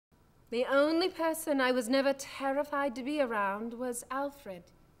The only person I was never terrified to be around was Alfred.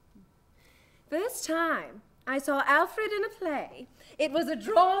 First time I saw Alfred in a play, it was a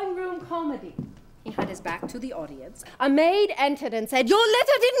drawing room comedy. He had his back to the audience. A maid entered and said, "Your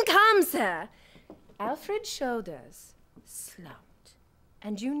letter didn't come, sir." Alfred's shoulders slumped,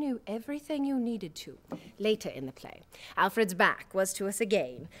 and you knew everything you needed to. Later in the play, Alfred's back was to us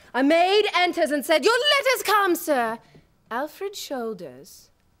again. A maid enters and said, "Your letter's come, sir." Alfred's shoulders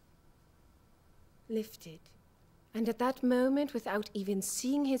lifted. And at that moment, without even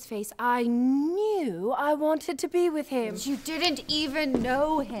seeing his face, I knew I wanted to be with him. You didn't even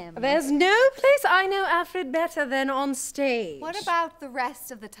know him. There's no place I know Alfred better than on stage. What about the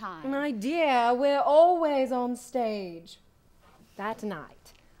rest of the time? My dear, we're always on stage. That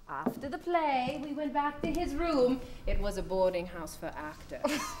night, after the play, we went back to his room. It was a boarding house for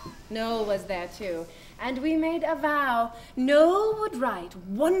actors. Noel was there too. And we made a vow. Noel would write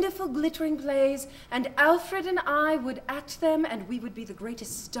wonderful glittering plays, and Alfred and I would act them, and we would be the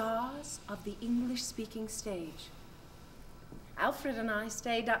greatest stars of the English-speaking stage. Alfred and I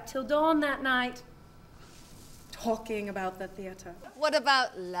stayed up till dawn that night, talking about the theater. What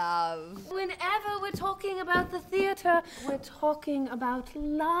about love? Whenever we're talking about the theater, we're talking about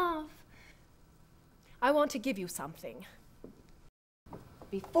love. I want to give you something.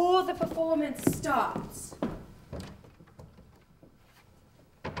 Before the performance starts.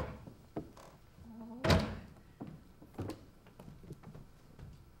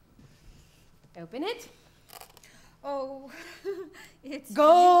 Open it. Oh, it's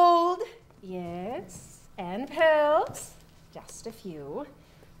gold. Yes, and pearls. Just a few.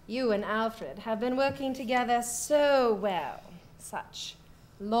 You and Alfred have been working together so well. Such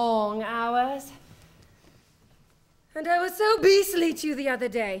long hours. And I was so beastly to you the other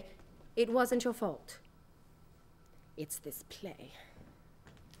day. It wasn't your fault. It's this play.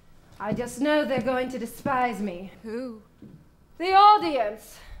 I just know they're going to despise me. Who? The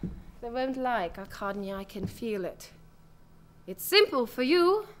audience. They won't like Arcadia, I can feel it. It's simple for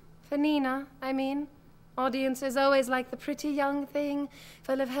you, for Nina, I mean. Audiences always like the pretty young thing,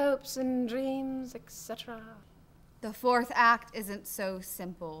 full of hopes and dreams, etc. The fourth act isn't so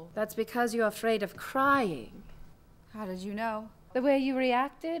simple. That's because you're afraid of crying. How did you know? The way you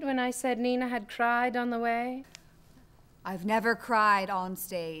reacted when I said Nina had cried on the way. I've never cried on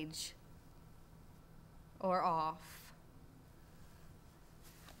stage. Or off.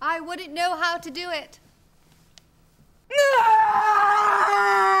 I wouldn't know how to do it.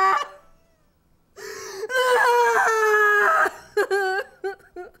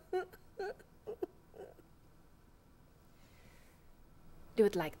 Do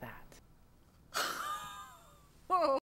it like that.